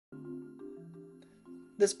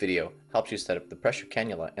This video helps you set up the pressure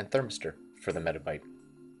cannula and thermistor for the MediByte.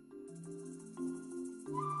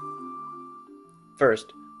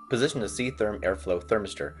 First, position the C-therm airflow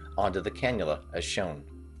thermistor onto the cannula as shown.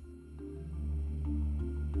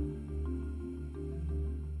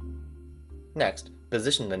 Next,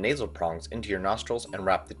 position the nasal prongs into your nostrils and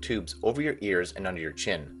wrap the tubes over your ears and under your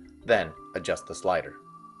chin. Then, adjust the slider.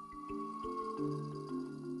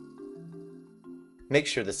 Make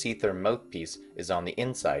sure the C-therm mouthpiece is on the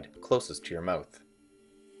inside, closest to your mouth.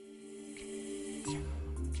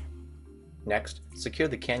 Next, secure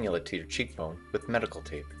the cannula to your cheekbone with medical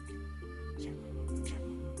tape.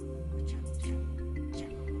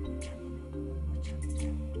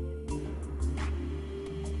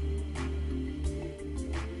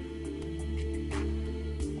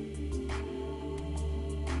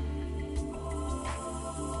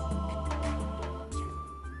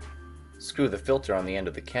 Screw the filter on the end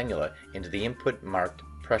of the cannula into the input marked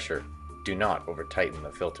pressure. Do not over-tighten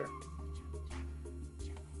the filter.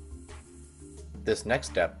 This next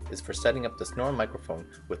step is for setting up the snore microphone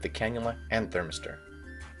with the cannula and thermistor.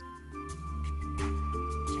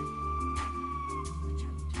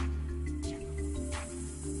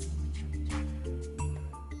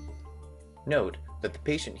 Note that the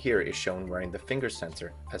patient here is shown wearing the finger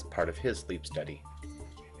sensor as part of his sleep study.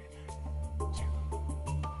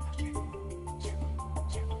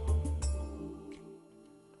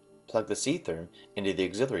 Plug the C-therm into the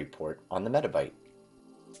auxiliary port on the MediByte.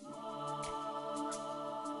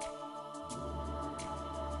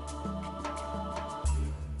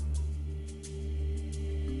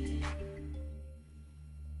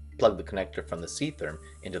 Plug the connector from the C-therm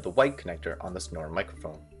into the white connector on the snore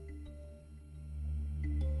microphone.